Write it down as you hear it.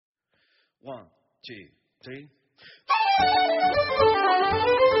1, 2, 3.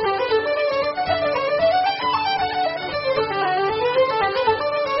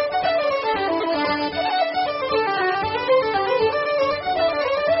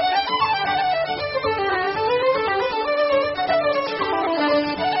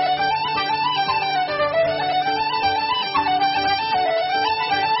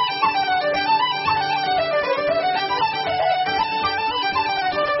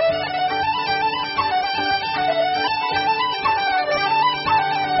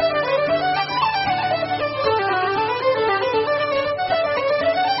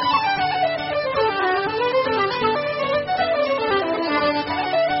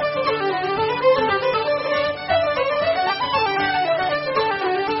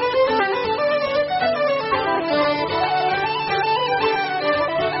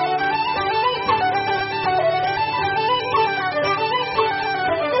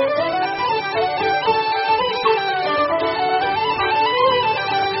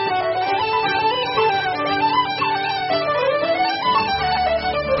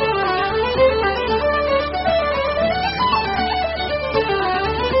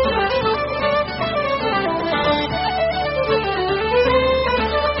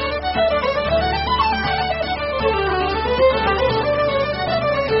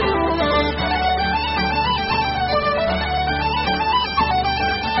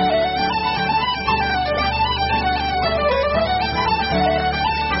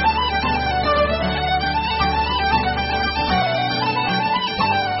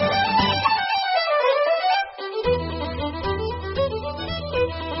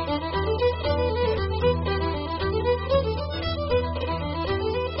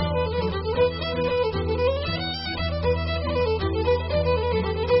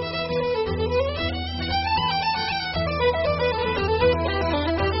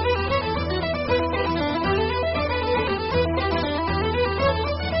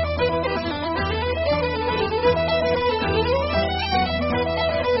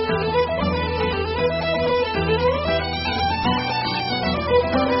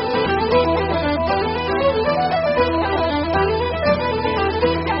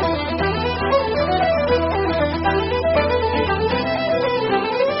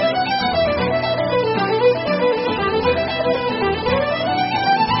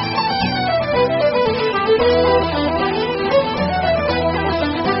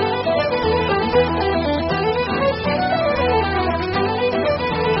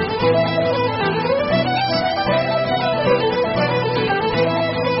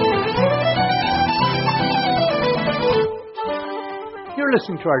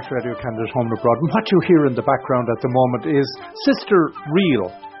 Listening to Irish Radio Canada's Home and Abroad, and what you hear in the background at the moment is Sister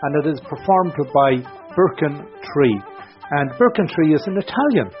Reel, and it is performed by Birkin Tree. And Birkin Tree is an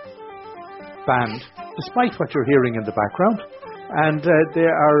Italian band, despite what you're hearing in the background, and they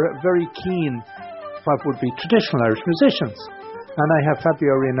are very keen what would be traditional Irish musicians. And I have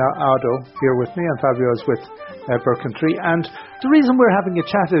Fabio Rinaudo here with me, and Fabio is with Birkin Tree. And the reason we're having a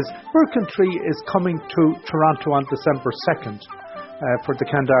chat is Birkin Tree is coming to Toronto on December 2nd. For the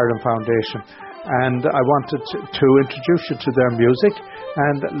Canada Ireland Foundation, and I wanted to introduce you to their music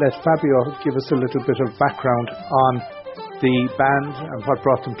and let Fabio give us a little bit of background on the band and what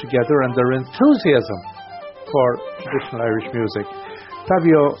brought them together and their enthusiasm for traditional Irish music.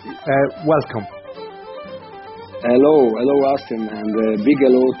 Fabio, welcome. Hello Austin, and big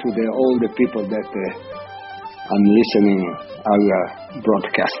hello to all the people that I'm listening our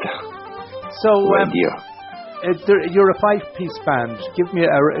broadcast. So radio. You're a 5-piece band. Give me,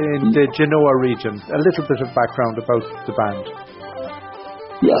 in the Genoa region, a little bit of background about the band.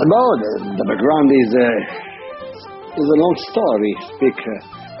 Yeah, the background is a long story. Speak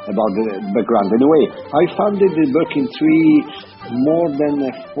about the background. Anyway, I founded the Birkin Tree more than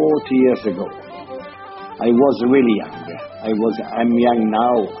 40 years ago. I was really young. I'm young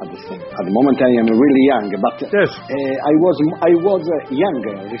now. At the moment, I am really young. But yes. I was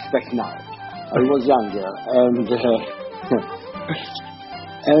younger. Respect now. I was younger, and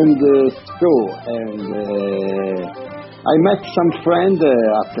I met some friend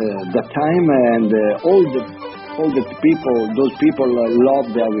at that time, and all the people, those people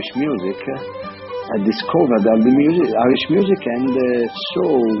loved the Irish music. I discovered Irish music, and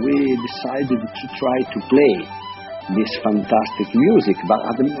so we decided to try to play this fantastic music.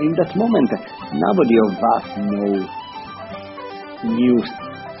 But in that moment, nobody of us knew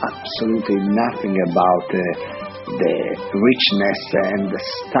absolutely nothing about the richness and the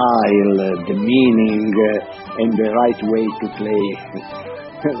style, the meaning, and the right way to play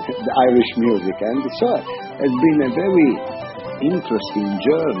the Irish music. And so it's been a very interesting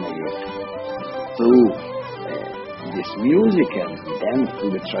journey through this music and then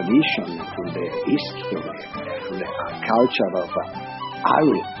through the tradition, through the history, through the culture of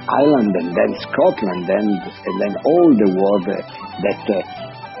Ireland and then Scotland and then all the world that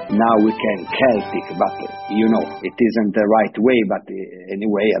now we can Celtic, but it isn't the right way, but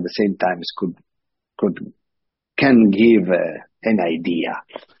anyway at the same time can give an idea.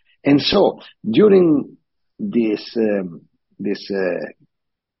 And so during this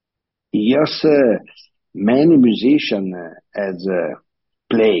years, many musicians has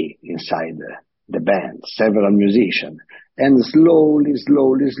play inside the band, several musicians, and slowly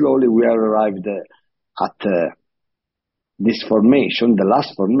we arrived at this formation, the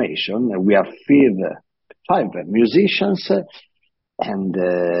last formation. We are five musicians, and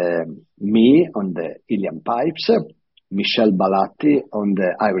me on the uilleann pipes, Michel Balatti on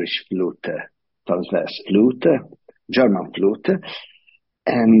the Irish flute, transverse flute, German flute,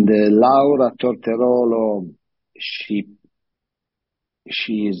 and Laura Torterolo, she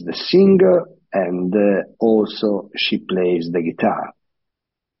is the singer, and also she plays the guitar.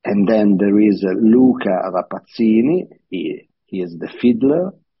 And then there is Luca Rapazzini, he is the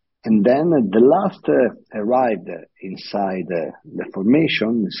fiddler. And then the last arrived inside the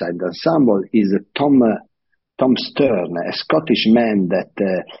formation, inside the ensemble, is Tom Stern, a Scottish man that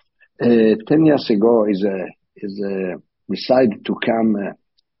 10 years ago is decided to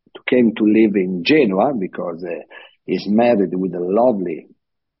came to live in Genoa because he's married with a lovely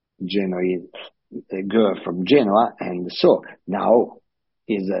Genoese girl from Genoa, and so now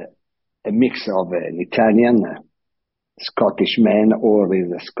is a mix of an Italian Scottish man or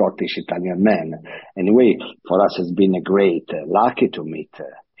is a Scottish Italian man. Anyway, for us it's been a great lucky to meet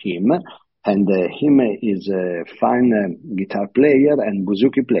him, and him is a fine guitar player and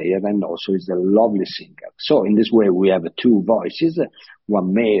bouzouki player, and also is a lovely singer. So in this way we have two voices,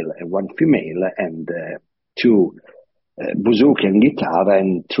 one male and one female, and two bouzouki and guitar,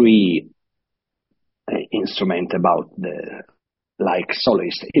 and three instruments about like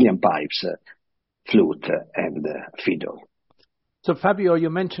soloist, uilleann pipes, flute and fiddle. So Fabio, you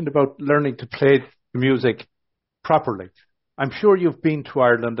mentioned about learning to play the music properly. I'm sure you've been to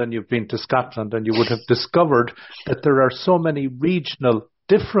Ireland and you've been to Scotland, and you would have discovered that there are so many regional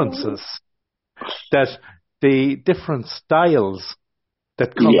differences, that the different styles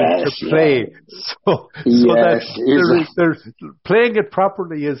that come into play. So that playing it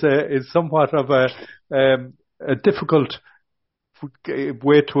properly is somewhat of a difficult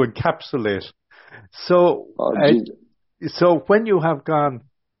way to encapsulate. So, so when you have gone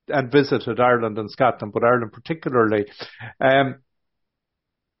and visited Ireland and Scotland, but Ireland particularly,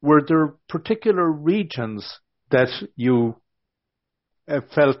 were there particular regions that you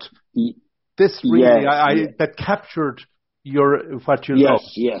felt this really that captured what you love?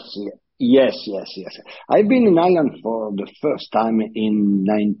 Yes. I've been in Ireland for the first time in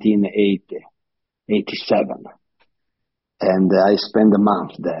 1987, and I spent a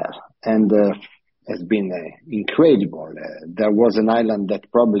month there, and it's been incredible. There was an island that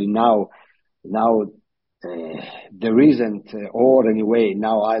probably now there isn't, or anyway,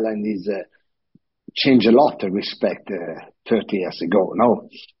 now Ireland is changed a lot in respect 30 years ago, no?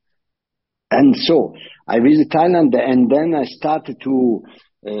 And so I visited Ireland, and then I started to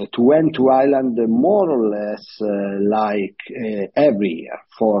went to Ireland more or less like every year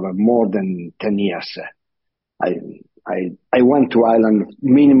for more than 10 years. I went to Ireland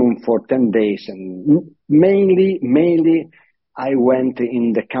minimum for 10 days, and mainly I went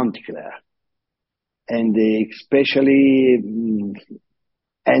in the County Clare, and especially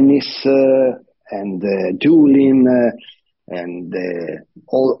Ennis and Doolin and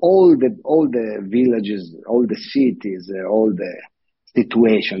all the villages, all the cities, all the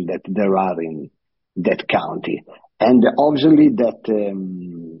situations that there are in that county, and obviously that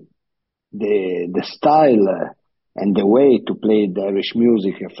the style and the way to play the Irish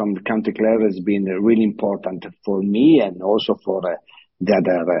music from the County Clare has been really important for me, and also for the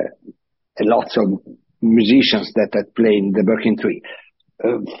other lots of musicians that had played in the Birkin Tree.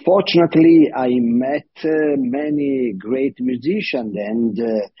 Fortunately, I met many great musicians, and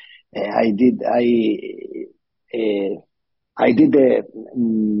I did a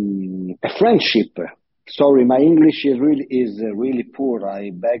friendship. Sorry, my English is really poor.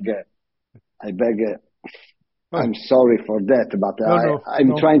 I beg. I'm sorry for that, but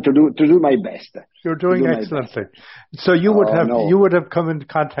I'm trying to do my best. You're doing excellently. So you would have come into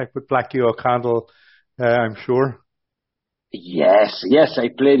contact with Blackie O'Connell, I'm sure. Yes, I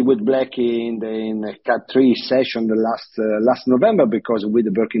played with Blackie in the Cat 3 session last November, because with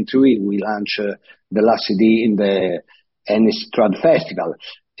the Birkin Tree we launched the last CD in the any Strad festival.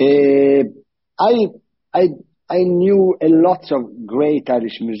 I knew a lot of great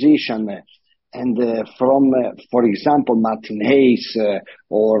Irish musicians, and from, for example, Martin Hayes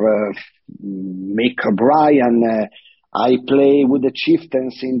or Mick O'Brien. I play with the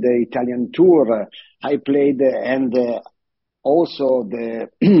Chieftains in the Italian tour. I played, and also the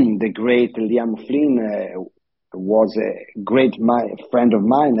the great Liam Flynn was a great friend of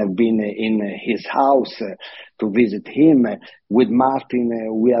mine. I've been in his house to visit him. With Martin,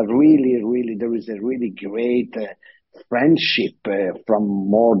 we are really, there is a really great friendship from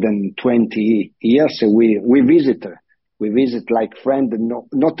more than 20 years. We visit like friends,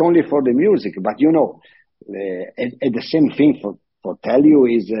 not only for the music, but and the same thing for tell you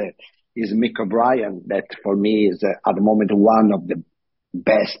is Mick O'Brien, that for me is at the moment one of the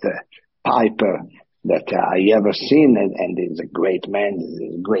best piper that I ever seen, and is a great man, is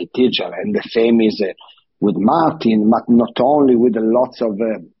a great teacher. And the same is with Martin, but not only with lots of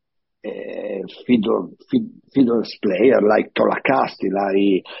fiddles player like Tolakasti,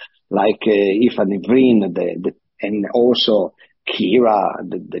 like Ifan Ivrin, and also Kira,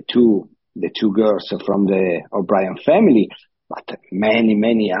 the two girls from the O'Brien family, but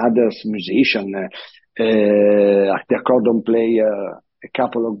many others musicians, the accordion player, a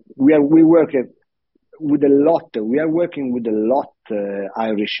couple of we work with a lot. We are working with a lot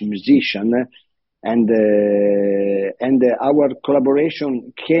Irish musicians, and our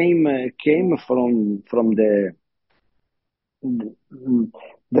collaboration came from the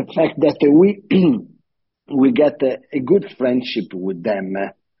fact that we get a good friendship with them,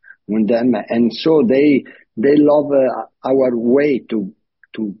 and so they love our way to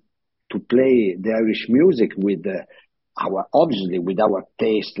play the Irish music with obviously with our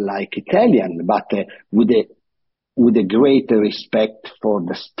taste like Italian, but with a great respect for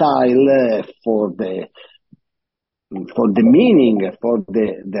the style, for the meaning, for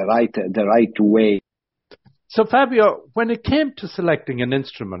the right way. So Fabio, when it came to selecting an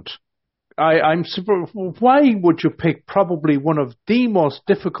instrument, I'm super. Why would you pick probably one of the most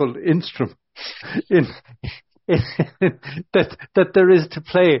difficult instruments that there is to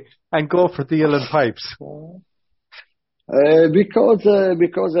play and go for the uilleann pipes? Because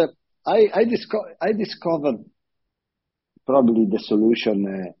I discovered probably the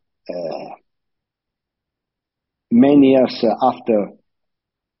solution many years after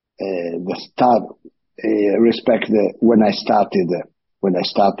the start. When I started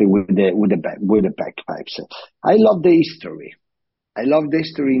with the bagpipes. I love the history. I love the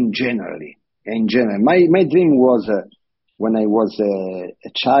history in general. My dream was when I was a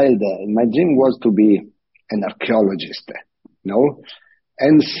child. My dream was to be an archaeologist. No,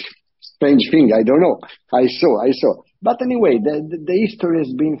 and strange thing, I don't know. I saw. But anyway, the history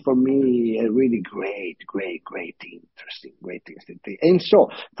has been for me a really great, interesting. And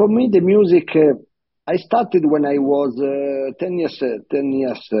so for me, the music. I started when I was 10 years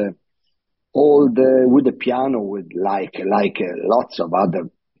old with the piano, with like lots of other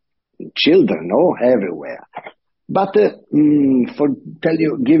children, everywhere. But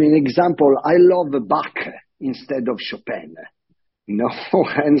giving an example, I love Bach instead of Chopin,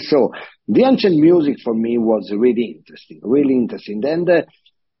 and so the ancient music for me was really interesting. And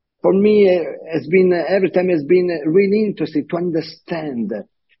for me, every time has been really interesting to understand.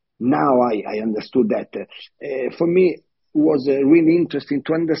 Now I understood that. For me, it was really interesting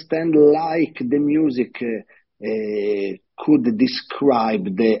to understand like the music could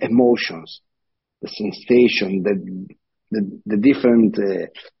describe the emotions, the sensation, the different,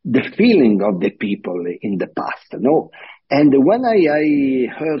 the feeling of the people in the past, And when I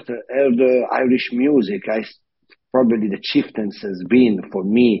heard Irish music, probably the Chieftains has been for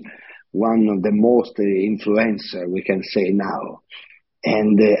me one of the most influential, we can say now.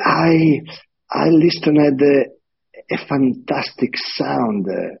 And I listened at a fantastic sound,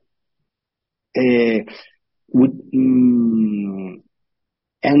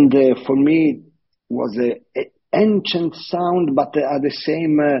 and for me was an ancient sound, but at the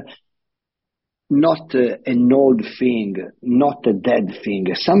same, not an old thing, not a dead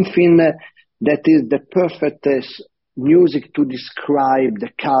thing, something that is the perfect music to describe the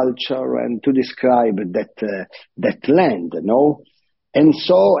culture and to describe that land, And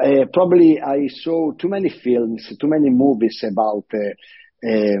so probably I saw too many films, too many movies about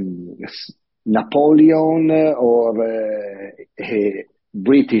Napoleon or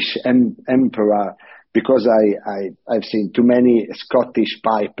British emperor, because I've seen too many Scottish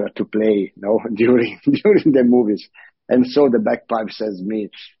piper to play, during the movies, and so the bagpipes as me,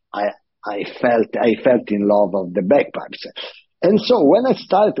 I felt in love of the bagpipes. And so when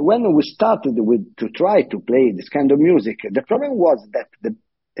we started to try to play this kind of music, the problem was that the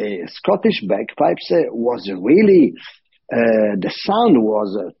Scottish bagpipes was really the sound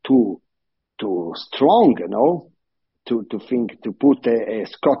was too strong, to put a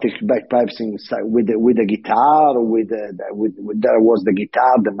Scottish bagpipes inside with a guitar, there was the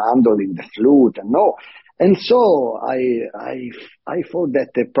guitar, the mandolin, the flute, and so I thought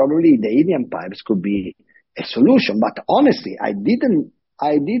that probably the Indian pipes could be a solution, but honestly, I didn't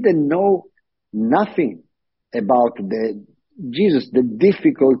know nothing about the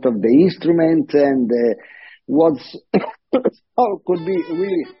difficult of the instrument and how it could be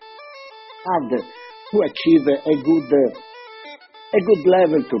really hard to achieve a good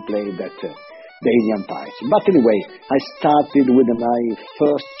level to play that the Indian pipes. But anyway, I started with my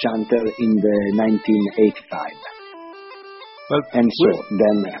first chanter in the 1985, and so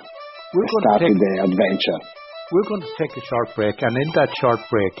then I started the adventure. We're going to take a short break, and in that short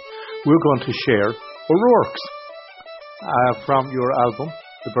break, we're going to share O'Rourke's from your album,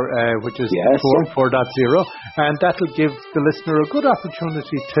 which is 4.0, and that'll give the listener a good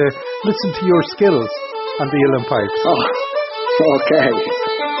opportunity to listen to your skills on the uilleann pipes. Oh, okay.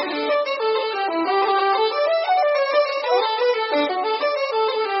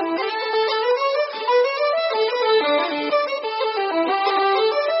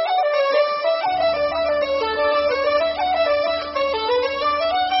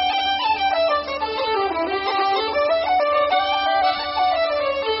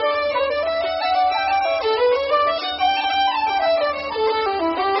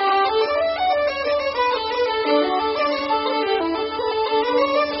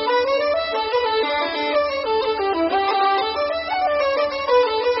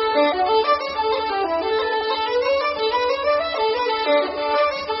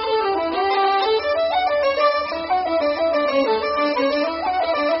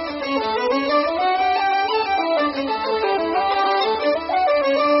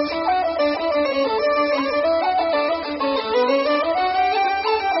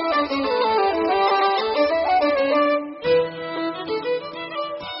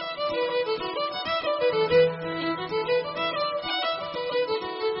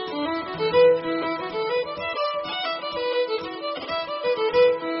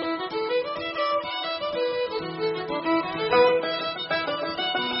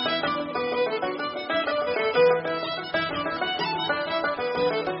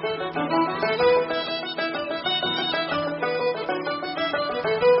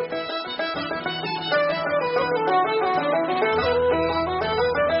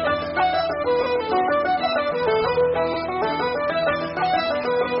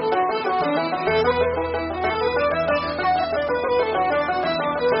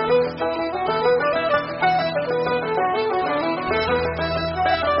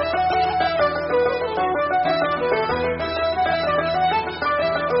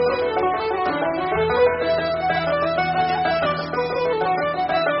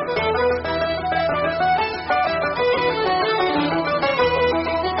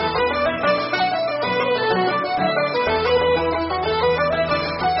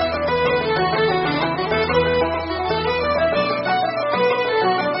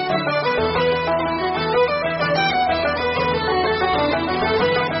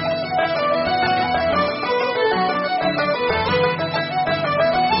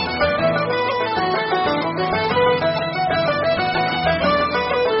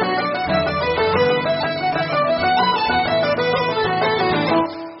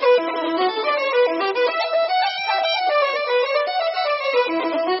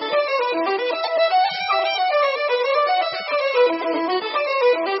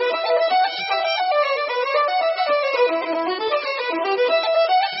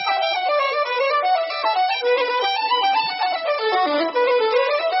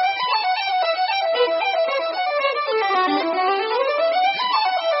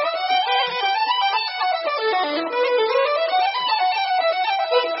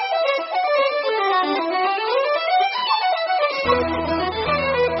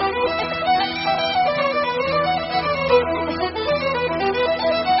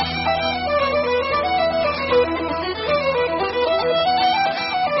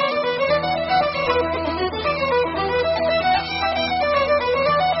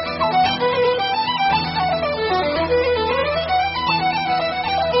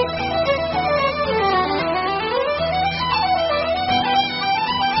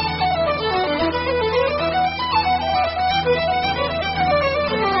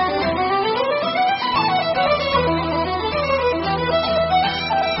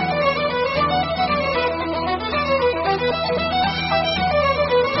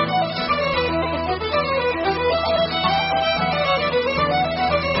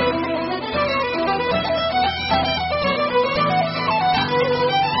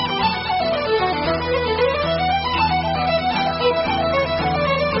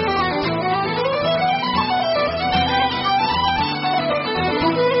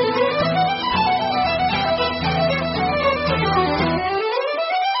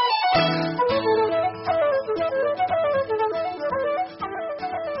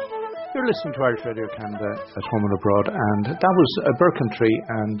 listening to Irish Radio Canada at home and abroad, and that was a Birkin Tree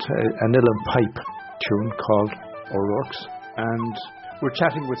and an uilleann pipe tune called O'Rourke's. And we're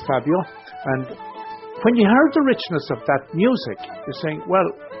chatting with Fabio, and when you heard the richness of that music, you're saying, well,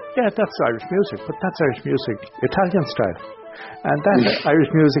 yeah, that's Irish music, but that's Irish music Italian style. And that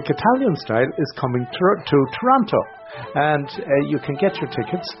Irish music Italian style is coming to Toronto. And you can get your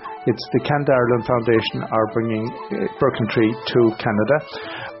tickets. It's the Canada Ireland Foundation are bringing Birkin Tree to Canada.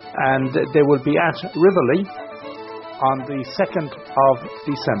 And they will be at Rivoli on the 2nd of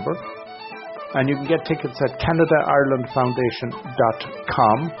December. And you can get tickets at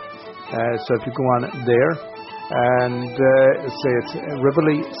CanadaIrelandFoundation.com. So if you go on there, and say it's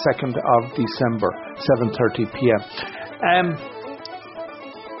Rivoli 2nd of December, 7:30 p.m.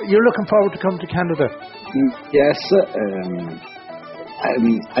 You're looking forward to coming to Canada? Yes.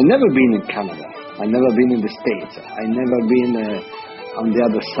 I've never been in Canada. I've never been in the States. I've never been on the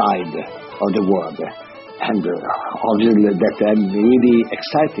other side of the world. And obviously that I'm really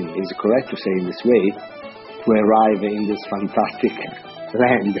exciting, is it correct to say in this way, to arrive in this fantastic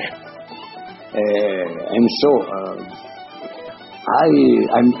land. And so I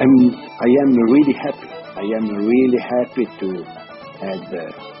am really happy. I am really happy to have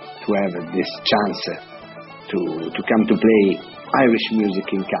this chance to come to play Irish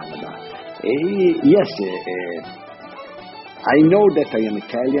music in Canada. Yes, I know that I am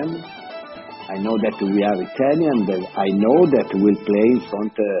Italian. I know that we are Italian. I know that we'll play in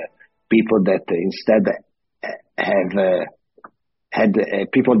front of people that instead have had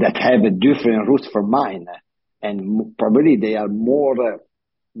people that have a different roots from mine, and probably they are more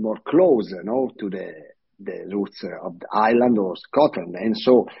close, to the roots of the Ireland or Scotland. And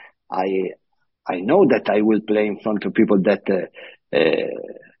so I know that I will play in front of people that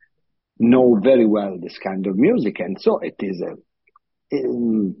know very well this kind of music, and so it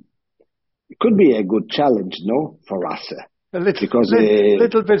could be a good challenge, for us. A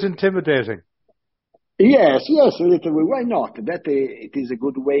little bit intimidating. Yes, a little bit. Why not? That it is a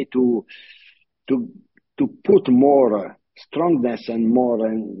good way to put more strongness and more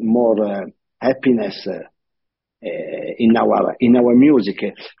happiness in our music.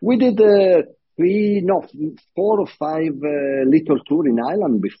 We did 4 or 5 little tour in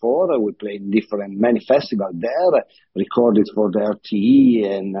Ireland before. We played many festivals there, recorded for the RTE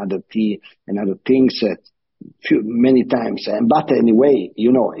and other things many times. But anyway,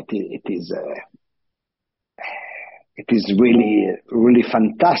 it is really, really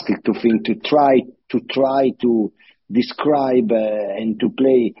fantastic to think, to try to describe and to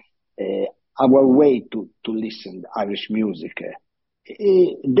play our way to listen to Irish music.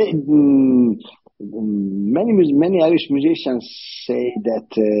 Many Irish musicians say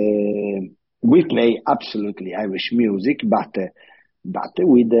that we play absolutely Irish music, but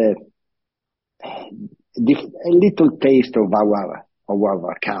with a little taste of our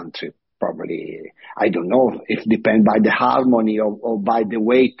country. Probably, I don't know if depend by the harmony or by the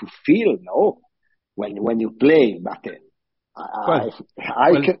way to feel, when you play. But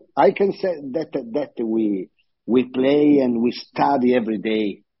I can say that we play and we study every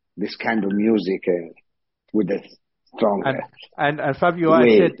day this kind of music with a strong. And Fabio,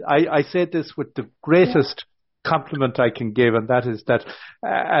 I said this with the greatest compliment I can give, and that is that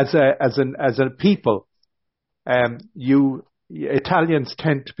as a people, Italians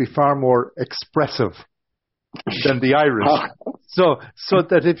tend to be far more expressive than the Irish. So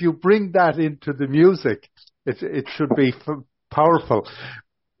that if you bring that into the music, it should be powerful.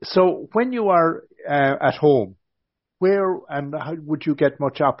 So when you are at home, where and how would you get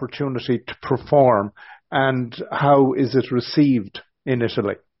much opportunity to perform, and how is it received in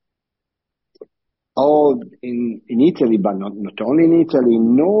Italy? Oh, in Italy, but not only in Italy,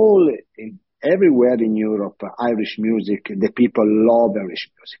 everywhere in Europe, Irish music, the people love Irish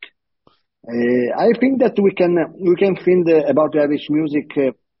music. I think that we can think about Irish music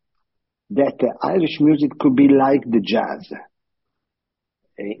that Irish music could be like the jazz.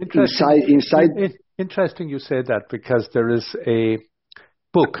 Interesting you say that, because there is a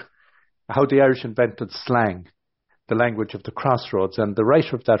book, How the Irish Invented Slang, the Language of the Crossroads, and the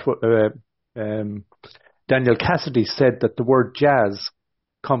writer of that, Daniele Cassidy, said that the word jazz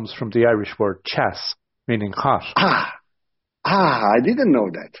comes from the Irish word chas, meaning hot. I didn't know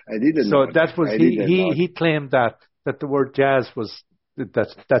that. He claimed that the word jazz was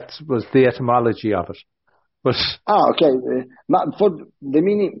that was the etymology of it. But okay. But for the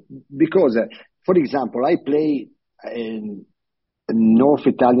meaning, because for example, I play North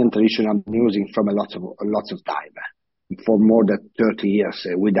Italian traditional music from a lot of time, for more than 30 years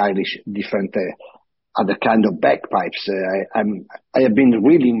with Irish different other kind of bagpipes. I have been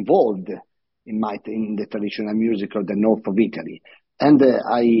really involved in the traditional music of the north of Italy, and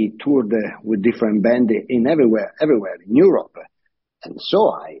I toured with different bands in everywhere in Europe, and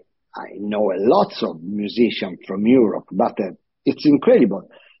so I know a lot of musicians from Europe. But it's incredible.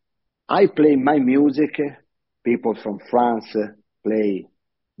 I play my music. People from France play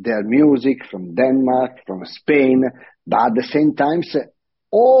their music, from Denmark, from Spain, but at the same time,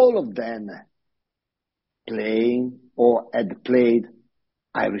 all of them playing or had played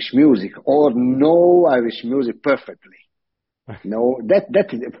Irish music or know Irish music perfectly. No,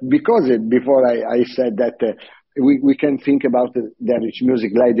 that is because before I said that we can think about the Irish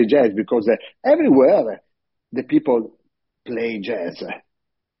music like the jazz, because everywhere the people play jazz.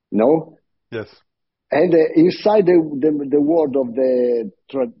 No? Yes. And inside the world of the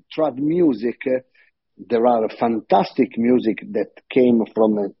trad music, there are fantastic music that came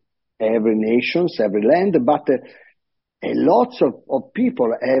from every nation, every land, but a lot of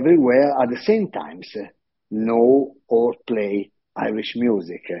people everywhere at the same time know or play Irish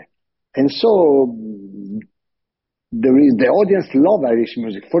music. And so the audience love Irish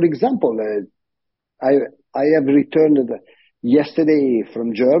music. For example, I have returned yesterday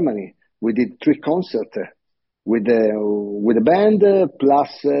from Germany. We did 3 concerts with a band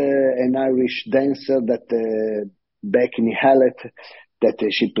plus an Irish dancer that Becky Hallett, that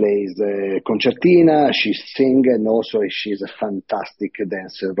she plays concertina, she sings, and also she's a fantastic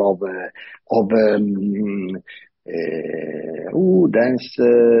dancer dance,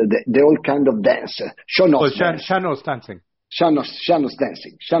 the old kind of dance. Shannos dancing. Shannos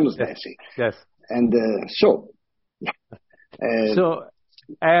dancing. Yes. And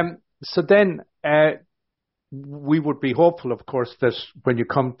So then we would be hopeful, of course, that when you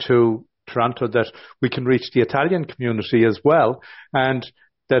come to Toronto that we can reach the Italian community as well, and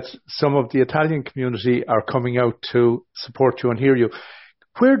that some of the Italian community are coming out to support you and hear you.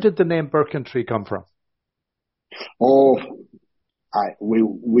 Where did the name Birkin Tree come from? Oh,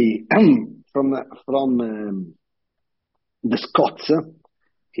 we from the Scots.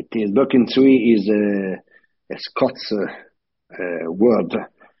 It is Birkin Tree is a Scots word.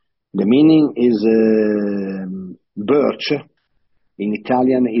 The meaning is birch. In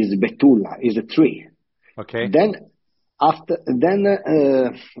Italian is betulla, is a tree. Okay. Then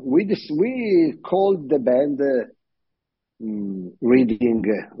we called the band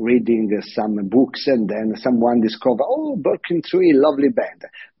reading some books, and then someone discovered, Birkin Tree, lovely band.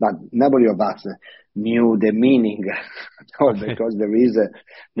 But nobody of us knew the meaning, because there is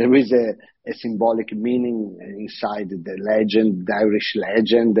a symbolic meaning inside the legend, the Irish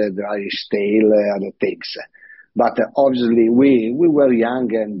legend, the Irish tale, other things. But obviously we were young,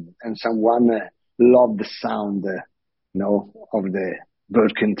 and someone loved the sound, of the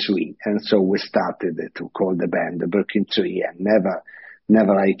Birkin Tree, and so we started to call the band the Birkin Tree, and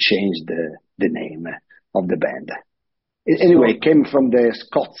never I changed the name of the band. Anyway, it came from the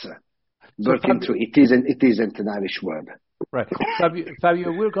Scots. Birkin Tree. It isn't an Irish word. Right,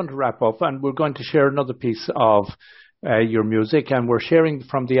 Fabio, we're going to wrap up, and we're going to share another piece of your music, and we're sharing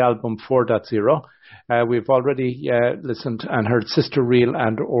from the album 4.0. We've already listened and heard Sister Reel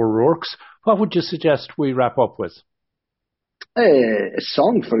and O'Rourke's. What would you suggest we wrap up with? A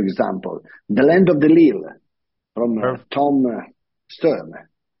song, for example, The Land of the Leal, from Tom Stern.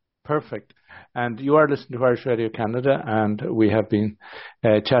 Perfect. And you are listening to Irish Radio Canada, and we have been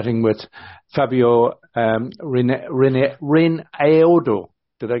chatting with Fabio Rinaudo.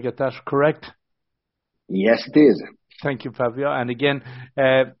 Did I get that correct? Yes, it is. Thank you, Fabio. And again,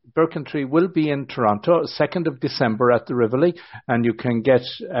 Birkin Tree will be in Toronto, 2nd of December at the Rivoli, and you can get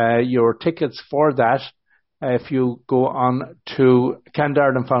your tickets for that if you go on to Canada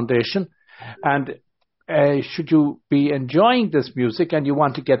Ireland Foundation. And should you be enjoying this music and you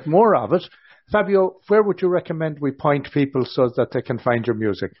want to get more of it, Fabio, where would you recommend we point people so that they can find your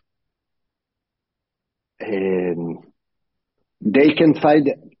music? They can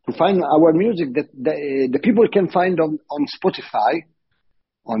find our music that the people can find on Spotify,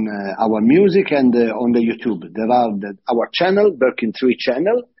 on our music, and on the YouTube. There are our channel, Birkin Tree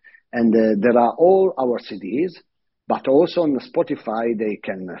channel, and there are all our CDs. But also on Spotify, they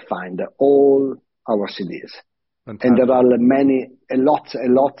can find all our CDs. Fantastic. And there are a lot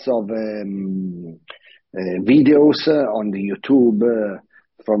of videos on the YouTube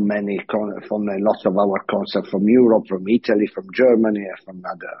from lots of our concerts from Europe, from Italy, from Germany, from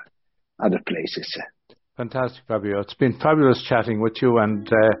other places. Fantastic, Fabio. It's been fabulous chatting with you, and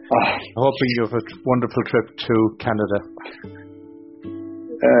hoping you have a wonderful trip to Canada.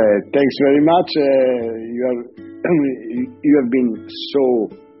 Thanks very much. You have been so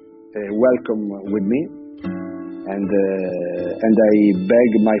welcome with me, and I beg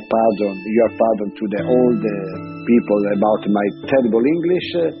your pardon to all the people about my terrible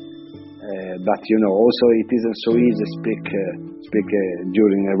English. But also it isn't so easy to speak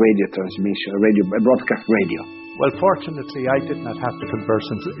during a radio transmission, a broadcast radio. Well, fortunately, I did not have to converse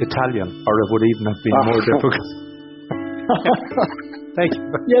in Italian, or it would even have been more difficult. Thank you.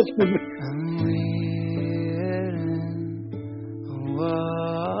 Yes, please.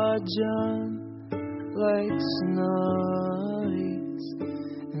 Like snorries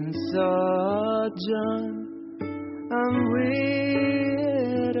and John, I'm waiting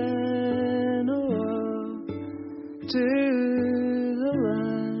to the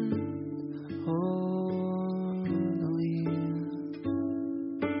land all the year.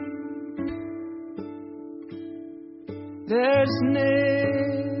 There's no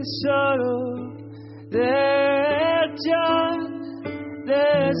sorrow there, John.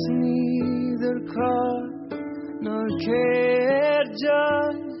 There's neither caught nor care,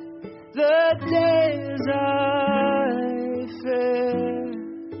 John. The days I fare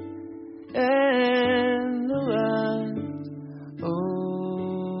and the land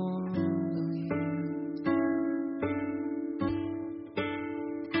all the year.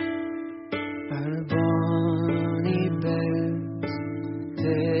 Our bonny bears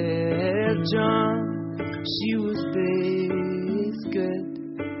there, John. She was bathed good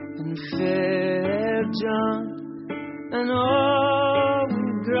and fair, John, and all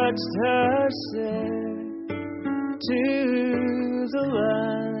grudged her share to the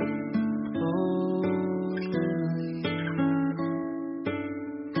land only.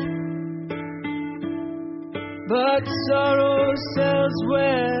 But sorrow sells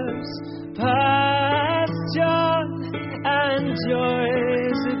wares past, John, and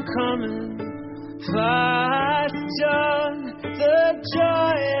joys are coming fast, John. The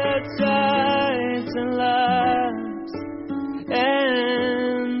joy at sights and laughs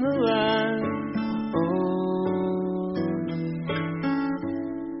and the land only.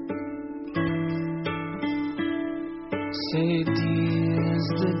 Say, dear's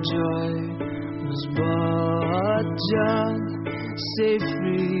the joy was bought, John. Say,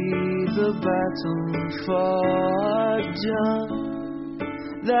 free the battle fought, John.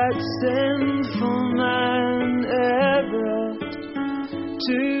 That sinful man ever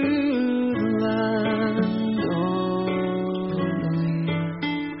to the land only.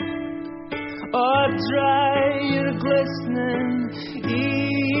 Or dry your glistening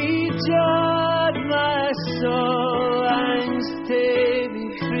John, my soul longs to be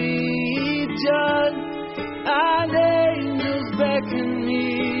free, John, and angels beckon me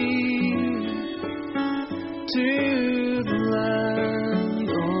to the land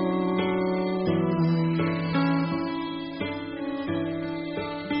only.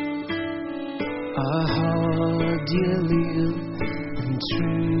 Dear leader and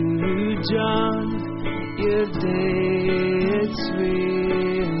true, John, your day it's sweet.